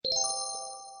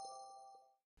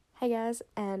Hey guys,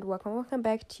 and welcome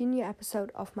back to a new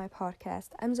episode of my podcast.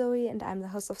 I'm Zoe, and I'm the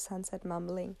host of Sunset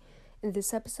Mumbling. In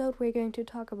this episode, we're going to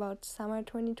talk about summer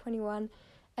 2021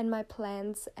 and my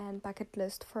plans and bucket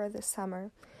list for this summer.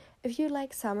 If you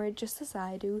like summer just as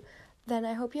I do, then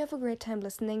I hope you have a great time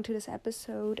listening to this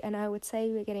episode, and I would say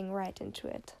we're getting right into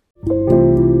it.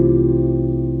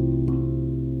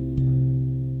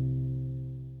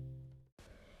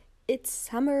 It's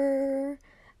summer!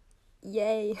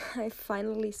 Yay, I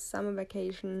finally summer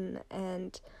vacation,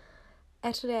 and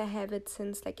actually I have it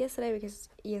since yesterday, because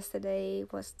yesterday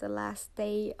was the last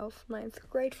day of 9th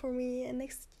grade for me, and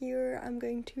next year I'm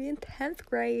going to be in 10th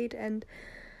grade, and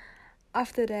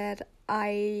after that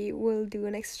I will do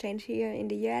an exchange here in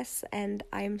the US, and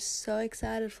I'm so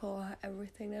excited for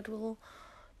everything that will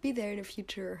be there in the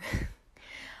future.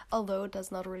 Although it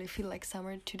does not really feel like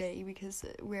summer today, because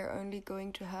we're only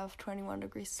going to have 21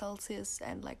 degrees Celsius,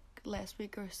 and last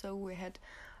week or so we had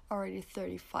already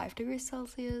 35 degrees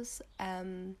Celsius.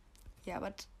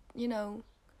 But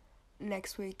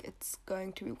next week it's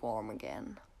going to be warm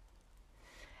again.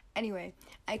 Anyway,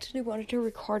 I actually wanted to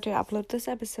record and upload this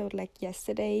episode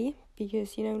yesterday,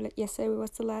 because yesterday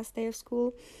was the last day of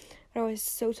school, but I was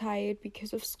so tired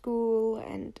because of school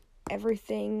and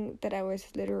everything that I was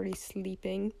literally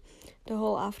sleeping the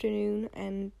whole afternoon,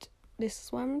 and this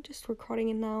is why I'm just recording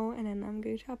it now, and then I'm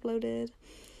going to upload it.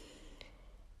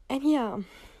 And yeah,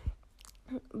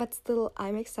 but still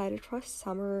I'm excited for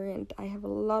summer, and I have a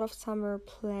lot of summer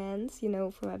plans,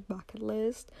 for my bucket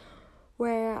list,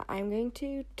 where I'm going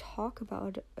to talk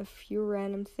about a few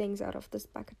random things out of this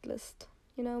bucket list.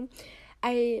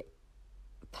 I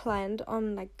planned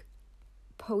on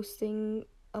posting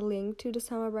a link to the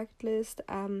summer bucket list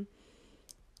on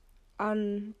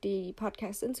the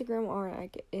podcast Instagram, or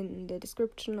in the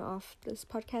description of this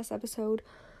podcast episode,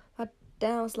 but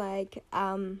then I was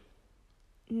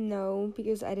no,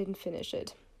 because I didn't finish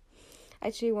it. I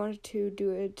actually wanted to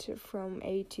do it from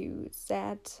A to Z,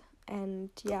 and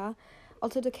yeah,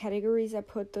 also the categories I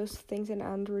put those things in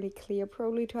aren't really clear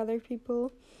probably to other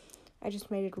people. I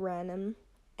just made it random,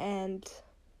 and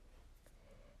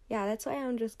yeah, that's why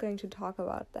I'm just going to talk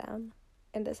about them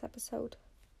in this episode.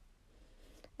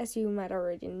 As you might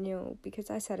already know, because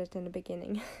I said it in the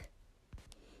beginning.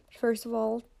 First of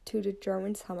all, to the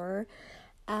German summer.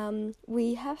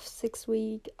 We have 6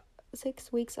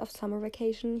 weeks of summer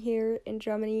vacation here in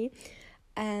Germany.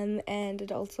 And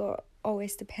it also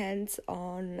always depends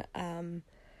on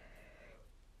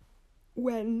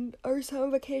when our summer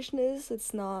vacation is.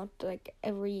 It's not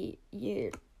every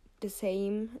year the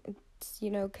same. It's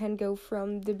can go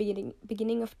from the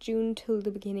beginning of June till the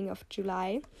beginning of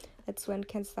July. That's when it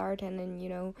can start, and then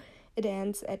it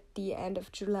ends at the end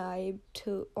of July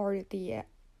or the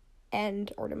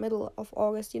end or the middle of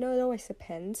August. It always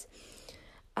depends.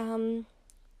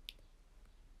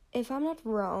 If I'm not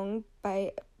wrong,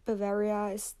 Bavaria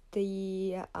is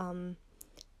the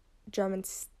German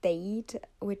state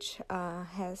which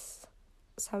has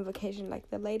some vacation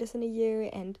the latest in the year,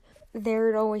 and there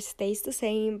it always stays the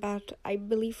same, but I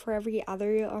believe for every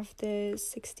other of the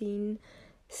 16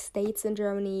 states in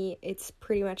Germany it's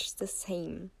pretty much the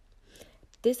same.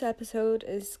 This episode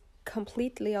is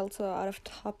completely also out of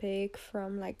topic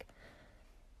from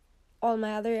all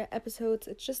my other episodes.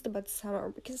 It's just about summer,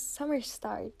 because summer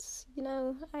starts,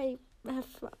 I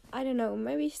don't know,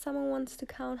 maybe someone wants to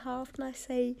count how often I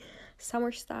say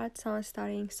summer starts, summer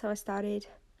started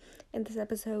in this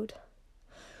episode.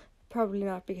 Probably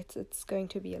not, because it's going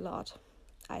to be a lot,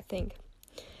 I think.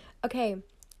 Okay,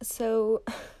 so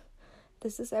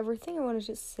this is everything I wanted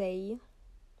to say,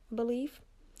 I believe,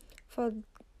 for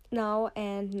now.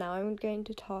 And now I'm going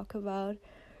to talk about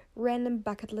random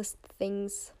bucket list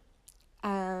things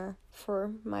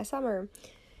for my summer.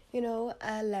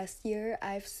 Last year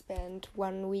I've spent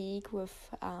 1 week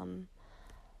with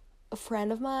a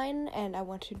friend of mine, and I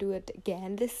want to do it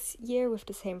again this year with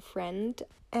the same friend,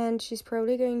 and she's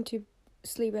probably going to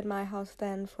sleep at my house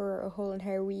then for a whole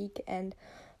entire week, and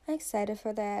I'm excited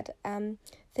for that.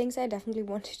 Things I definitely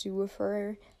want to do with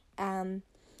her,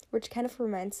 which kind of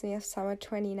reminds me of summer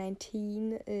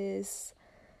 2019, is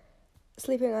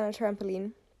sleeping on a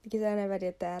trampoline, because I never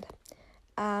did that.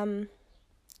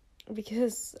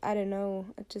 Because I don't know,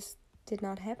 it just did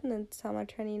not happen in summer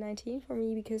 2019 for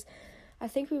me, because I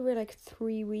think we were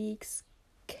 3 weeks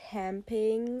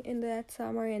camping in that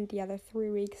summer, and the other 3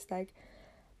 weeks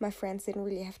my friends didn't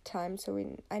really have time, so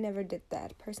I never did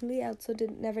that. Personally, I also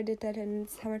never did that in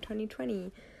summer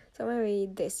 2020, so maybe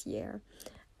this year.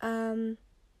 Then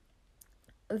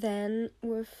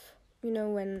with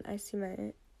when I see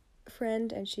my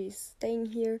friend and she's staying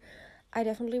here, I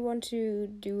definitely want to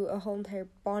do a whole entire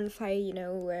bonfire,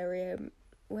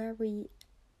 where we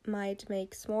might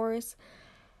make s'mores.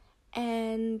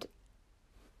 And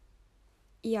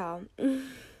yeah.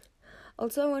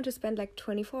 Also, I want to spend like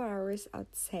 24 hours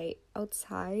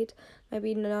outside.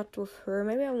 Maybe not with her.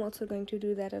 Maybe I'm also going to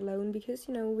do that alone because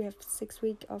we have 6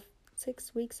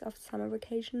 weeks of summer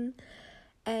vacation.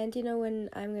 And when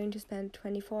I'm going to spend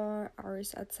 24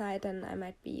 hours outside, then I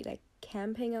might be like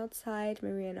camping outside,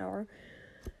 maybe in our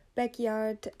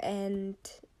backyard. And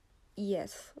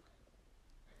yes.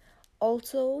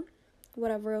 Also, what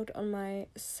I wrote on my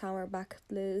summer bucket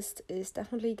list is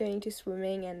definitely going to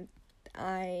swimming, and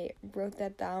I wrote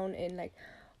that down in like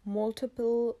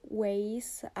multiple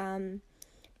ways.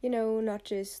 Not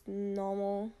just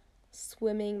normal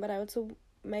swimming, but I also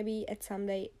maybe at some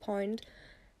point,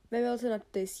 maybe also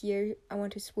not this year, I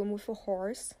want to swim with a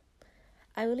horse.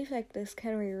 I believe like this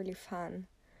can be really fun.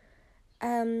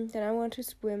 Then I want to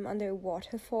swim under a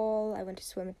waterfall. I want to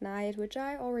swim at night, which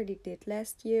I already did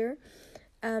last year.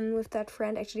 With that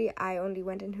friend, actually, I only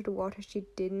went into the water. She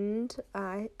didn't.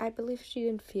 I believe she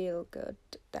didn't feel good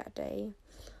that day.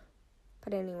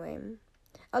 But anyway,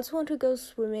 I also want to go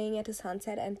swimming at the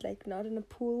sunset, and like not in a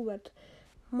pool, but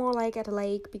more like at a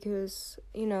lake, because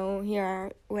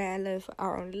here where I live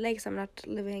are only lakes. I'm not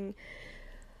living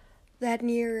that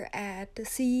near at the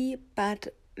sea,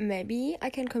 but maybe I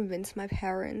can convince my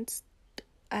parents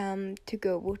to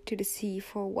go to the sea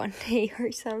for one day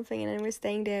or something, and then we're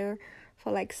staying there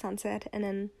for like sunset, and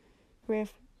then we're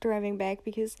driving back,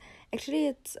 because actually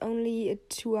it's only a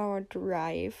 2-hour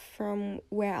drive from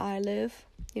where I live,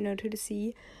 to the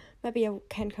sea. Maybe I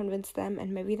can convince them,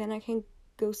 and maybe then I can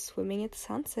go swimming at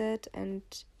sunset, and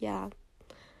yeah,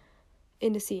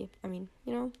 in the sea,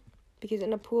 because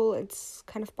in a pool it's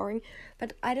kind of boring.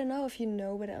 But I don't know if you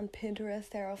know, but on Pinterest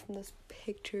there are often those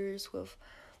pictures with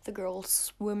the girls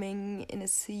swimming in a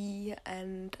sea,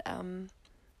 and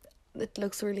it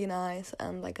looks really nice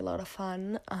and like a lot of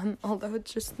fun, although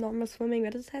it's just normal swimming,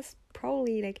 but it has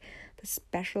probably like the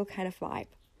special kind of vibe.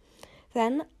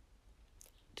 Then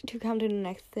to come to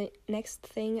the next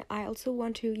thing, I also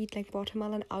want to eat like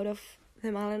watermelon out of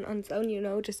the melon on its own,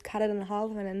 just cut it in half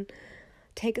and then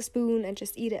take a spoon and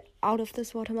just eat it out of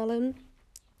this watermelon,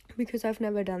 because I've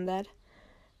never done that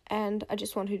and I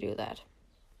just want to do that.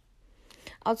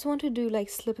 I also want to do like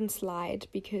slip and slide,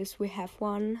 because we have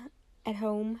one at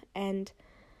home, and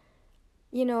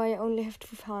I only have to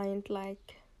find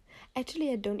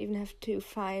actually I don't even have to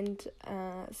find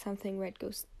something where it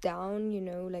goes down,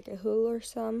 like a hill or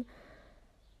some.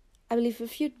 I believe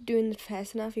if you're doing it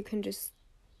fast enough, you can just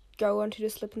go onto the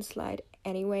slip and slide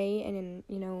anyway, and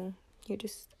then you're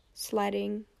just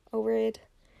sliding over it.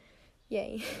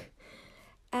 Yay.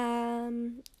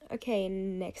 Okay,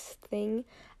 next thing,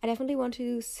 I definitely want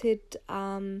to sit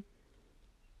on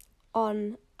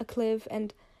a cliff,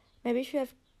 and maybe if you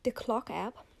have the Clock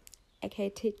app, aka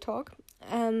TikTok,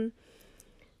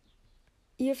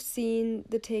 you've seen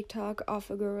the TikTok of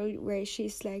a girl where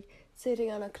she's like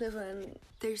sitting on a cliff and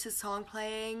there's a song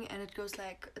playing, and it goes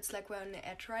like, it's like we're on the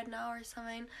edge right now or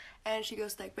something, and she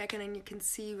goes like back, and then you can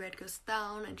see where it goes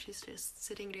down, and she's just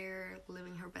sitting there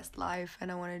living her best life,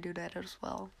 and I want to do that as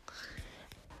well.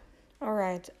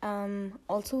 Alright,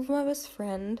 also with my best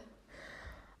friend,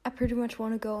 I pretty much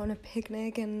want to go on a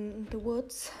picnic in the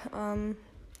woods,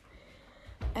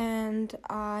 and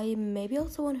I maybe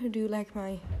also want to do like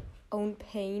my own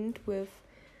paint with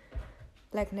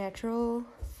like natural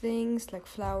things, like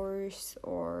flowers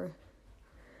or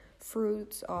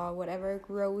fruits or whatever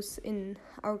grows in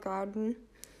our garden.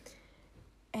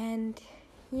 And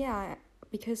yeah,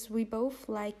 because we both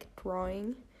like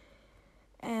drawing,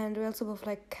 and we also both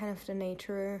like kind of the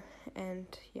nature, and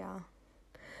yeah,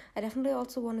 I definitely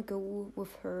also want to go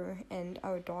with her and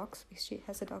our dogs, because she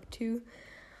has a dog too,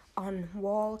 on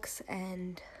walks,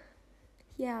 and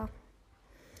yeah.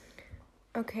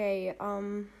 Okay,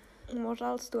 what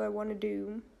else do I want to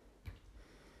do?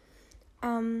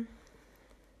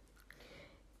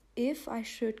 If I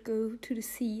should go to the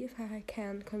sea, if I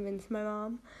can convince my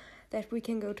mom that we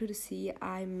can go to the sea,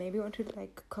 I maybe want to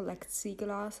like collect sea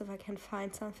glass if I can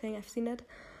find something. I've seen it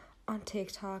on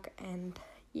TikTok, and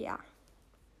yeah.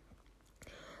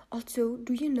 Also,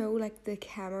 do you know like the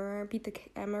beat the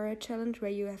camera challenge,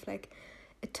 where you have like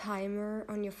a timer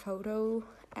on your photo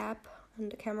app, on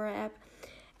the camera app,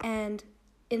 and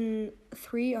in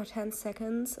 3 or 10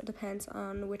 seconds, it depends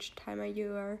on which timer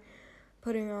you are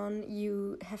putting on,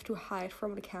 you have to hide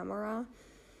from the camera.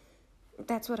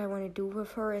 That's what I want to do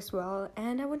with her as well.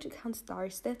 And I want to count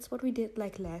stars. That's what we did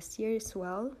like last year as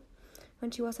well, when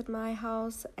she was at my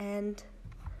house, and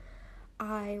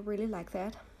I really like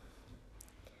that.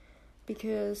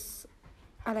 because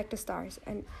I like the stars.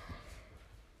 And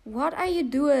what are you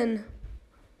doing?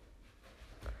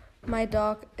 My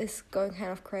dog is going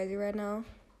kind of crazy right now.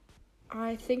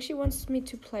 I think she wants me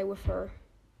to play with her.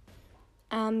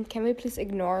 Can we please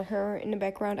ignore her in the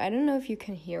background? I don't know if you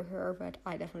can hear her, but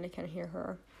I definitely can hear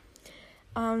her.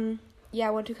 Yeah,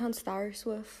 I want to count stars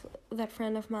with that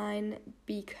friend of mine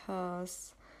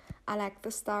because I like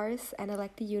the stars and I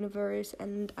like the universe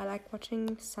and I like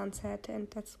watching sunset, and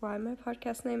that's why my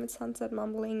podcast name is Sunset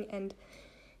Mumbling. And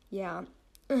yeah.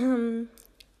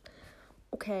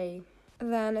 Okay.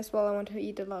 Then as well, I want to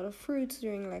eat a lot of fruits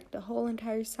during like the whole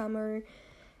entire summer,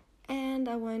 and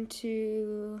I want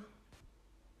to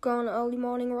go on early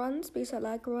morning runs because I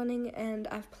like running, and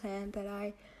I've planned that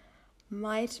I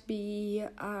might be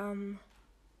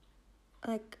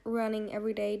like running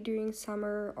every day during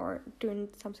summer, or doing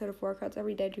some sort of workouts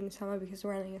every day during summer, because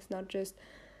running is not just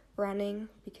running,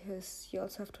 because you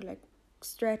also have to like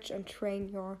stretch and train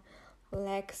your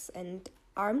legs and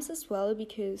arms as well,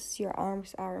 because your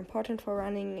arms are important for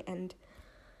running. And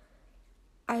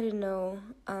I don't know,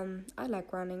 I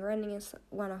like running. Running is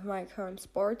one of my current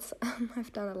sports.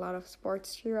 I've done a lot of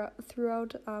sports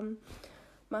throughout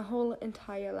my whole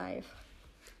entire life.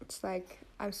 It's like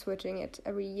I'm switching it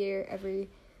every year, every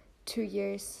 2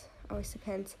 years, always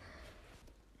depends.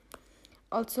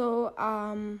 Also,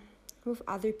 with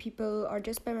other people or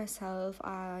just by myself,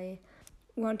 I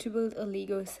want to build a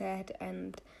Lego set,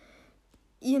 and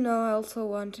I also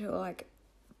want to like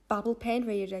bubble paint,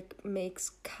 where you like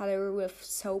mix color with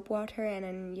soap water, and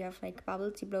then you have like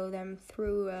bubbles, you blow them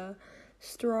through a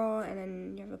straw, and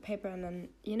then you have a paper, and then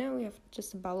you have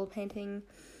just a bubble painting.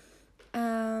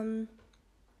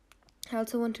 I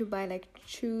also want to buy like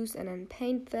shoes and then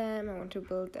paint them. I want to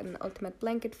build an ultimate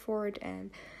blanket for it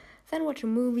and then watch a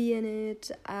movie in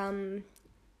it. I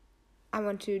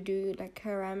want to do like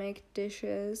ceramic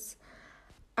dishes.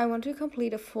 I want to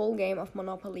complete a full game of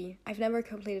Monopoly. I've never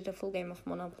completed a full game of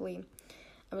Monopoly.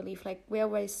 I believe like we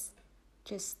always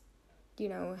just,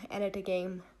 edit a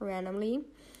game randomly.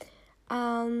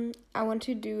 I want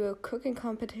to do a cooking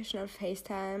competition on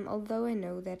FaceTime, although I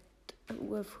know that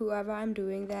with whoever I'm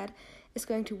doing that is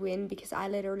going to win, because I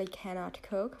literally cannot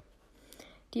cook.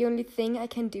 The only thing I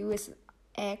can do is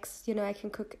eggs. I can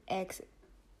cook eggs,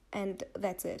 and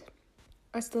that's it.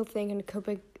 I still think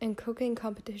in cooking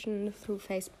competition through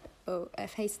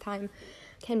FaceTime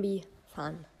can be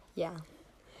fun. Yeah.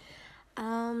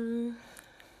 I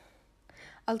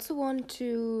also want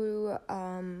to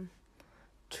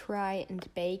try and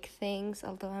bake things,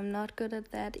 although I'm not good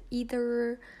at that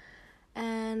either.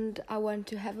 And I want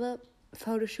to have a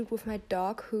photo shoot with my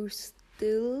dog, who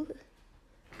still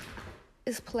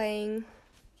is playing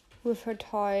with her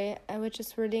toy, which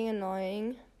is really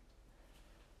annoying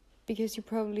because you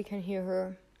probably can hear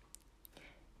her.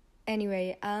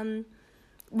 Anyway,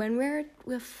 when we're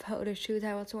with photo shoots,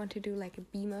 I also want to do like a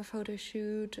Beamer photo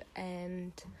shoot,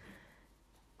 and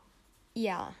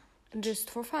yeah, just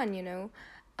for fun,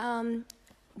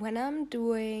 when I'm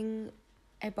doing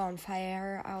a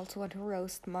bonfire, I also want to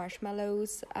roast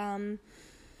marshmallows.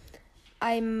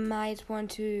 I might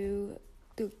want to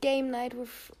do game night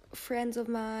with friends of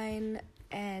mine,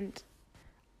 and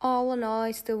all in all,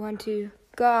 I still want to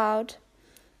go out.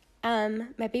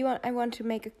 Maybe I want to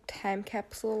make a time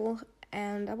capsule,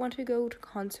 and I want to go to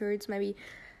concerts, maybe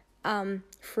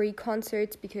free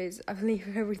concerts, because I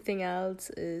believe everything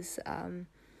else is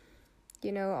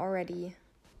already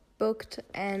booked.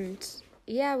 And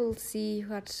yeah, we'll see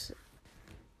what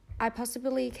I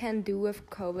possibly can do with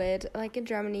COVID. Like in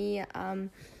Germany,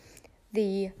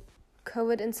 the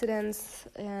COVID incidence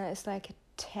is like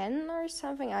 10 or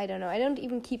something. I don't know. I don't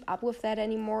even keep up with that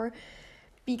anymore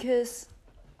because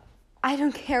I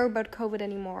don't care about COVID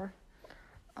anymore.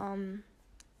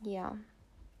 Yeah.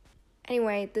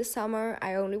 Anyway, this summer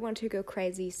I only want to go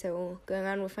crazy, so going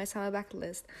on with my summer bucket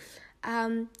list.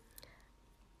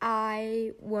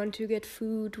 I want to get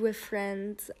food with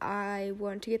friends. I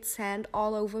want to get sand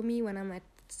all over me when I'm at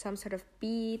some sort of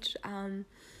beach.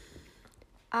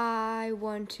 I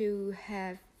want to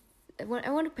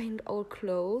paint old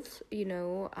clothes,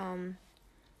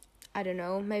 I don't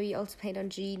know, maybe also paint on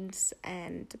jeans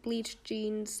and bleach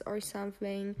jeans or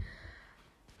something.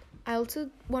 I also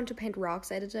want to paint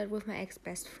rocks. I did that with my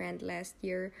ex-best friend last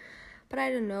year, but I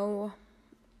don't know,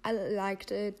 I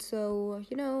liked it, so,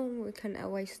 we can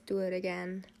always do it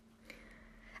again.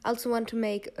 I also want to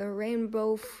make a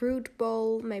rainbow fruit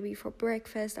bowl, maybe for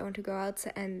breakfast. I want to go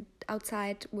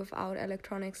outside without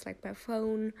electronics like my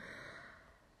phone.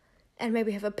 and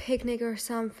maybe have a picnic or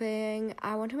something.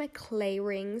 I want to make clay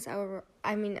rings. I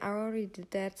already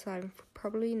did that, so I'm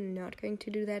probably not going to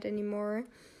do that anymore.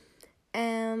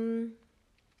 I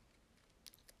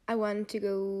want to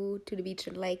go to the beach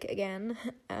and lake again,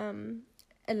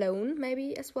 alone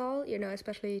maybe as well,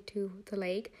 especially to the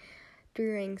lake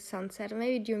during sunset.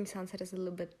 Maybe during sunset is a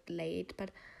little bit late,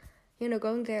 but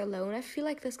going there alone, I feel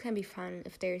like this can be fun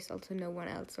if there's also no one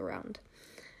else around.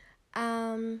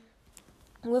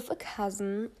 With a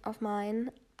cousin of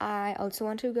mine, I also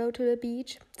want to go to the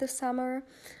beach this summer.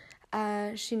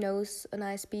 She knows a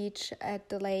nice beach at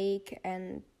the lake,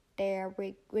 and there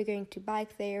we're going to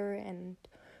bike there, and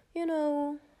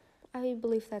I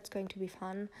believe that's going to be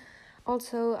fun.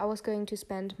 Also, I was going to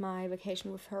spend my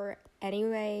vacation with her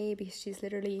anyway, because she's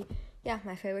literally,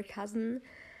 my favorite cousin.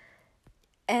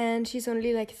 And she's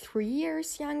only like 3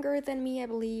 years younger than me, I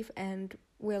believe, and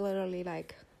we're literally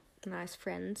like nice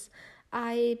friends.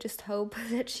 I just hope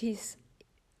that she's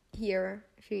here.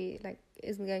 She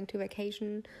isn't going to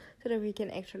vacation, so that we can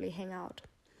actually hang out.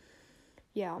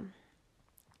 Yeah.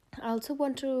 I also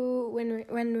want to,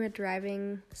 when we're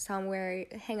driving somewhere,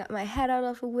 hang my head out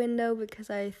of a window, because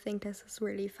I think this is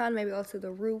really fun. Maybe also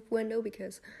the roof window,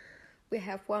 because we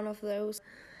have one of those.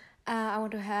 I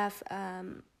want to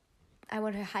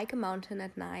hike a mountain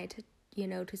at night,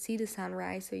 to see the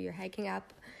sunrise. So you're hiking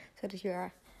up, so that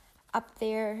you're up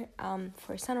there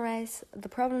for sunrise. The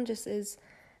problem just is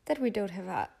that we don't have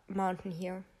a mountain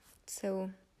here,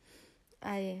 so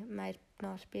I might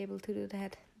not be able to do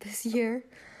that this year.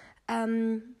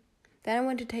 Then I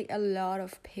want to take a lot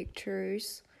of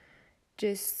pictures,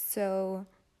 just so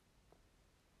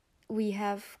we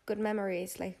have good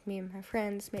memories, like me and my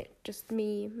friends, just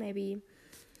me, maybe.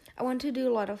 I want to do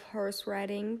a lot of horse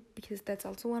riding, because that's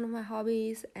also one of my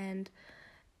hobbies, and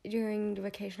during the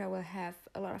vacation I will have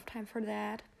a lot of time for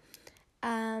that.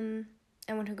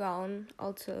 I want to go on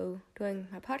also doing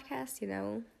my podcast,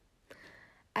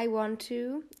 I want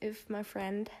to, if my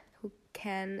friend who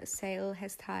can sail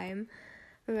has time,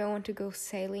 maybe I want to go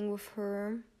sailing with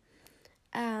her.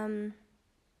 I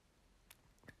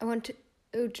want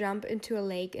to jump into a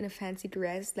lake in a fancy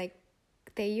dress.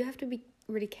 You have to be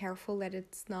really careful that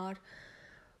it's not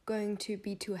going to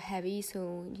be too heavy,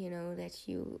 so that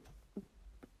you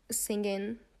sink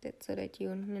in, so that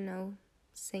you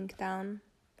sink down.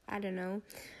 I don't know.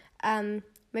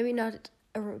 Maybe not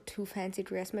a too fancy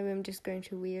dress. Maybe I'm just going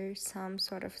to wear some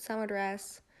sort of summer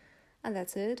dress, and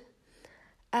that's it.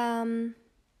 I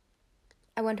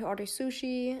want to order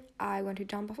sushi. I want to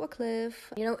jump off a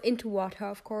cliff, into water,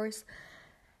 of course.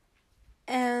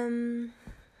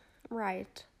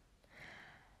 Right.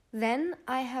 Then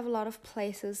I have a lot of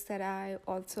places that I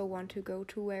also want to go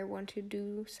to, where I want to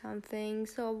do something.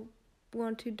 So I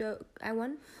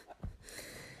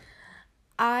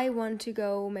want to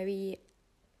go maybe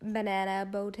banana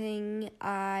boating.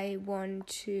 I want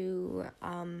to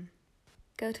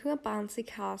go to a bouncy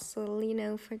castle,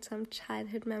 for some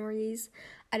childhood memories.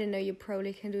 I don't know, you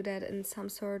probably can do that in some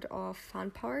sort of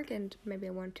fun park, and maybe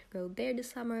I want to go there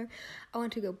this summer. I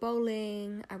want to go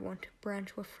bowling. I want to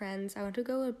brunch with friends. I want to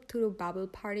go to the bubble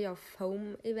party or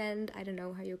foam event. I don't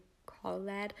know how you call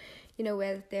that.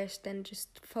 Where there's then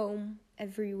just foam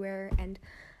everywhere, and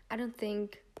I don't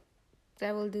think that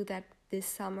I will do that this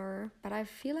summer, but I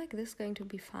feel like this is going to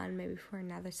be fun maybe for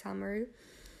another summer.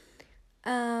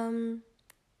 I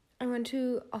want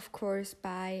to, of course,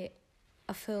 buy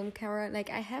a film camera.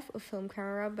 I have a film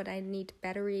camera, but I need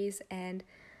batteries and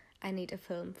I need a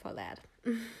film for that.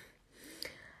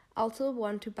 Also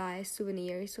want to buy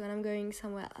souvenirs when I'm going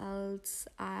somewhere else.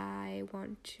 I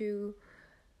want to,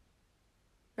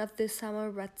 not this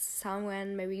summer, but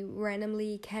someone maybe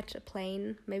randomly catch a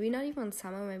plane. Maybe not even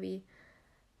summer, maybe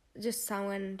just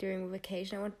someone during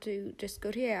vacation. I want to just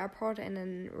go to the airport and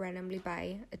then randomly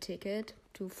buy a ticket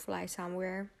to fly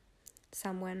somewhere. I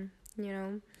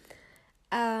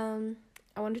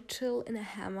want to chill in a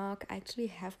hammock. I actually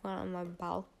have one on my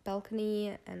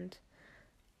balcony and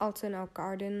also in our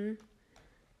garden.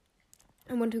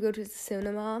 I want to go to the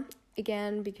cinema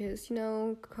again because,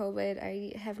 COVID,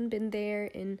 I haven't been there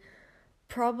in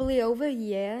probably over a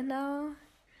year now.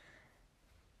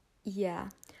 Yeah.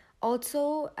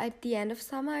 Also, at the end of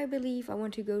summer, I believe, I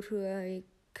want to go to a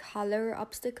color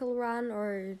obstacle run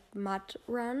or mud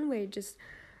run where you're just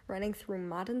running through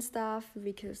mud and stuff,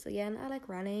 because again, I like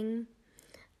running.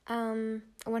 I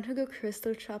want to go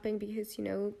crystal shopping because,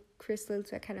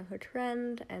 crystals are kind of a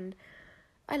trend and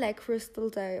I like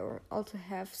crystals. I also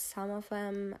have some of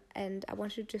them and I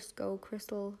want to just go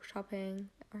crystal shopping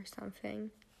or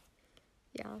something.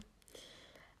 Yeah.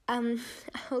 I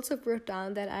also wrote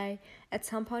down that at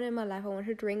some point in my life, I want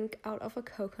to drink out of a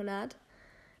coconut.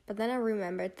 But then I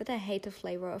remembered that I hate the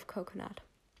flavor of coconut.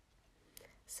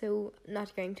 So,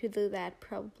 not going to do that,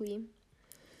 probably.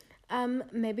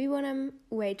 Maybe when I'm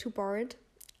way too bored,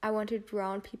 I want to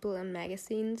drown people in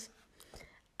magazines.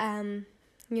 I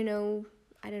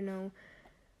don't know.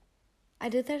 I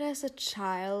did that as a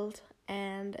child,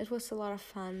 and it was a lot of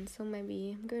fun, so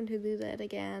maybe I'm going to do that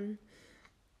again.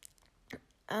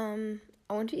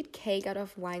 I want to eat cake out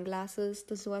of wine glasses.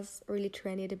 This was really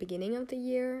trendy at the beginning of the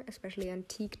year, especially on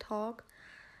TikTok.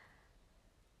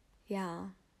 Yeah.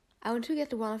 I want to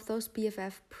get one of those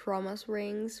BFF promise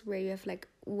rings where you have like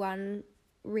one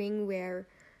ring where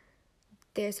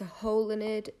there's a hole in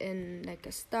it in like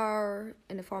a star,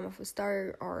 in the form of a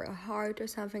star or a heart or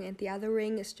something, and the other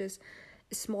ring is just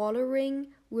a smaller ring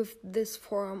with this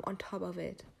form on top of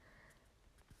it.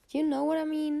 You know what I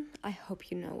mean? I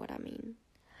hope you know what I mean.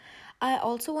 I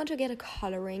also want to get a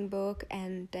coloring book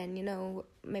and then,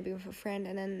 maybe with a friend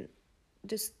and then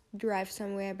just drive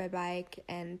somewhere by bike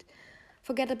and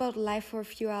forget about life for a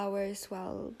few hours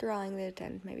while drawing it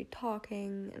and maybe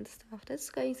talking and stuff. That's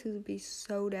going to be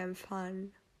so damn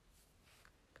fun.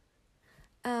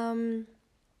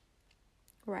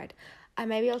 Right. I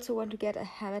maybe also want to get a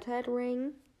hematite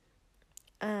ring.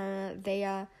 They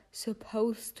are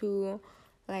supposed to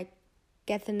like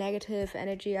get the negative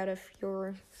energy out of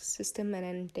your system and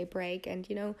then they break, and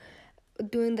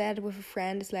doing that with a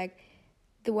friend is like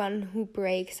the one who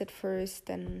breaks at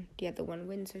first and the other one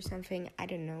wins or something. I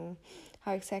don't know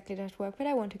how exactly that works, but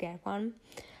I want to get one.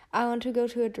 I want to go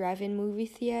to a drive-in movie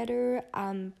theater.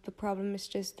 The problem is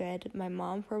just that my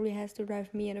mom probably has to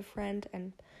drive me and a friend,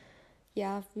 and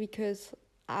yeah, because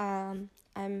I'm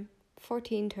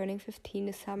 14 turning 15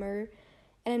 this summer,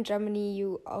 and in Germany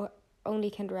you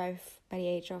only can drive by the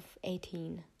age of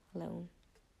 18 alone.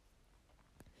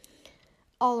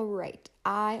 Alright,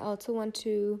 I also want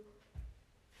to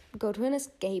go to an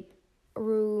escape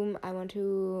room. I want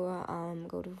to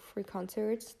go to free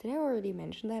concerts. Did I already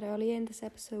mention that earlier in this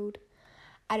episode?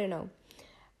 I don't know.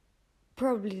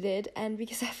 Probably did, and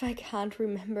because if I can't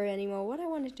remember anymore what I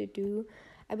wanted to do,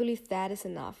 I believe that is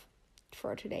enough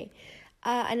for today.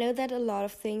 I know that a lot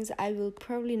of things I will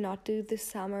probably not do this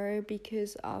summer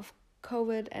because of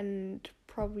COVID, and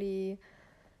probably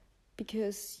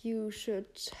because you should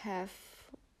have,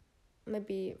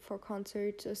 maybe for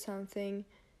concerts or something,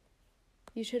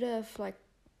 you should have like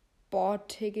bought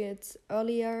tickets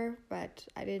earlier, but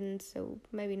I didn't, so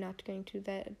maybe not going to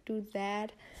do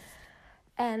that.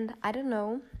 And I don't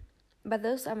know, but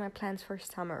those are my plans for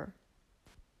summer.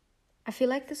 I feel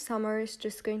like the summer is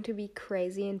just going to be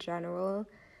crazy in general,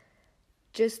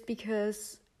 just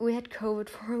because we had COVID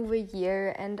for over a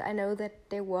year, and I know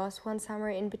that there was one summer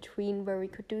in between where we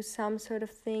could do some sort of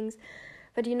things,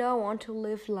 but I want to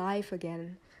live life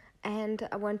again, and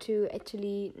I want to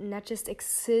actually not just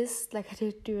exist like I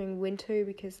did during winter,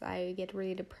 because I get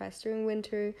really depressed during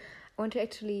winter. I want to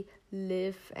actually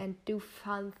live and do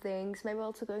fun things, maybe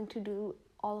also going to do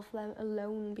all of them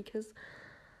alone, because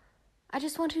I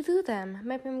just want to do them.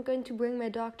 Maybe I'm going to bring my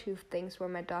dog to things where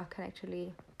my dog can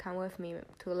actually come with me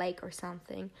to a lake or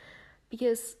something.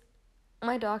 Because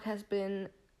my dog has been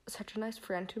such a nice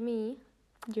friend to me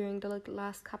during the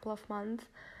last couple of months.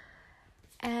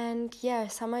 And yeah,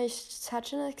 summer is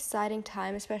such an exciting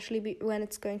time, especially when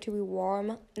it's going to be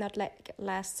warm. Not like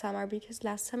last summer, because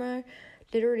last summer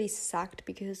literally sucked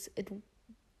because it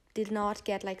did not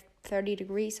get like 30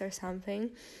 degrees or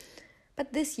something.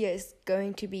 But this year is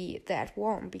going to be that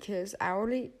warm, because I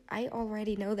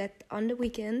already know that on the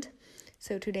weekend,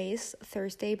 so today is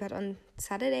Thursday, but on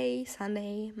Saturday,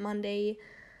 Sunday, Monday,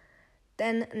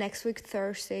 then next week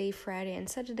Thursday, Friday and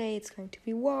Saturday it's going to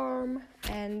be warm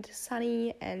and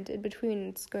sunny, and in between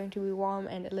it's going to be warm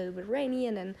and a little bit rainy,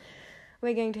 and then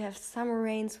we're going to have summer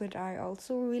rains, which I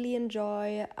also really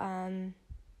enjoy. And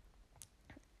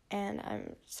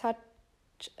I'm such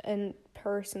a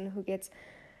person who gets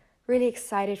really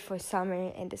excited for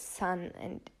summer and the sun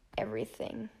and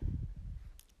everything.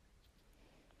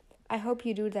 I hope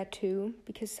you do that too,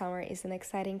 because summer is an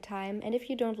exciting time. And if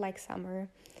you don't like summer,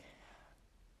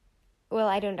 well,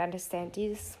 I don't understand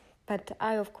this, but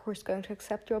I of course going to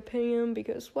accept your opinion,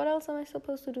 because what else am I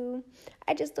supposed to do?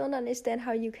 I just don't understand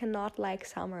how you cannot like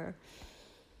summer.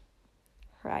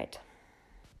 Right.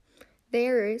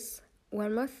 There is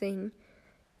one more thing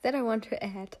that I want to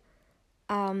add.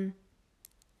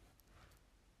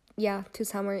 To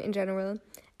summer in general,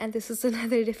 and this is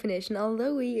another definition,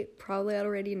 although we probably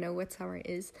already know what summer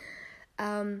is.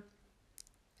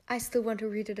 I still want to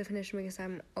read the definition because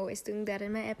I'm always doing that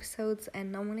in my episodes,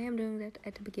 and normally I'm doing that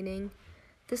at the beginning.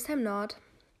 This time not,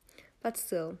 but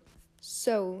still.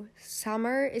 So,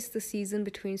 summer is the season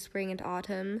between spring and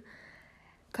autumn,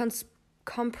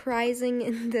 comprising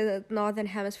in the northern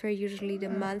hemisphere usually the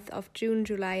month of June,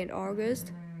 July, and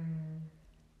August.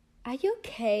 Are you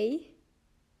okay?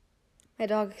 My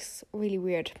dog is really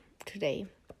weird today.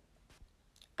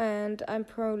 And I'm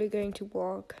probably going to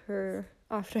walk her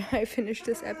after I finish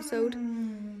this episode.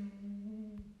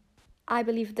 I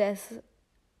believe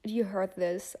you heard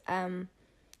this,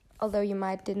 although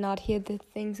you did not hear the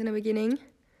things in the beginning.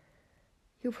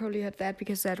 You probably heard that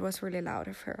because that was really loud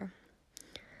of her.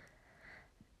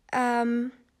 I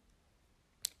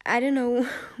don't know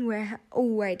where. Oh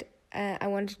wait, I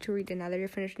wanted to read another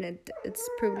definition. It's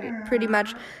pretty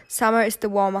much summer is the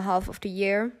warmer half of the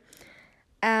year.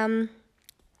 And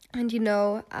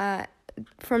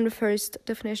from the first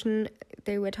definition,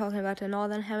 they were talking about the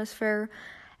northern hemisphere,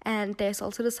 and there's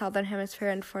also the southern hemisphere,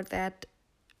 and for that,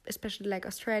 especially like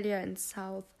Australia and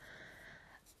South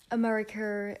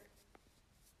America,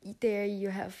 there you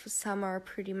have summer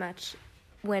pretty much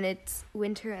when it's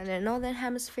winter in the northern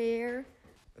hemisphere.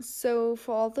 So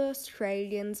for all the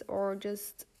Australians or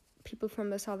just people from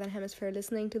the southern hemisphere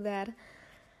listening to that,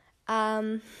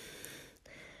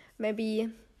 maybe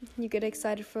you get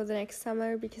excited for the next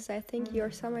summer, because I think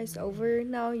your summer is over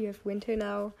now. You have winter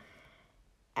now.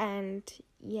 And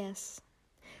yes,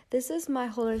 this is my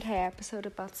whole entire episode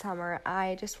about summer.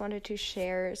 I just wanted to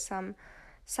share some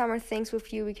summer things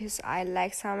with you because I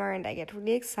like summer and I get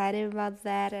really excited about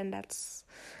that, and that's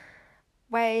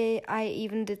why I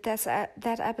even did that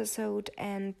episode.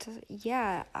 And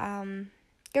yeah,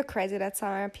 go crazy that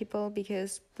summer, people,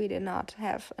 because we did not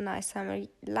have a nice summer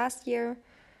last year.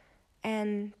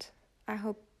 And I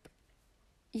hope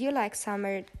you like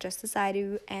summer just as I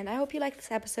do, and I hope you like this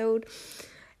episode.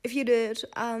 If you did,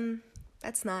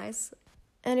 that's nice.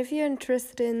 And if you're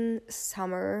interested in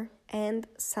summer and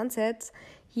sunsets,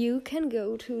 you can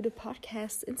go to the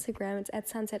podcast Instagram. It's at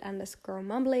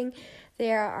sunset_mumbling.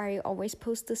 There I always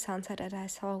post the sunset that I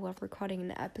saw while recording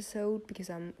an episode,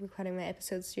 because I'm recording my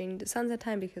episodes during the sunset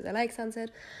time because I like sunset.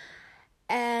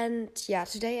 And yeah,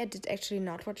 today I did actually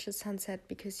not watch the sunset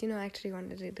because, I actually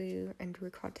wanted to do and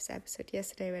record this episode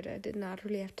yesterday, but I did not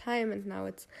really have time, and now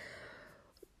it's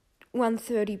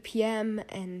 1:30 p.m.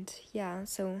 and yeah,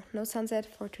 so no sunset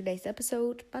for today's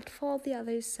episode, but for all the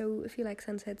others. So if you like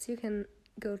sunsets, you can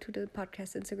go to the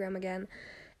podcast Instagram again.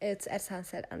 It's at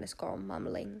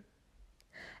sunset_mumbling.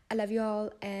 I love you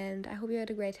all, and I hope you had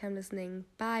a great time listening.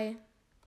 Bye.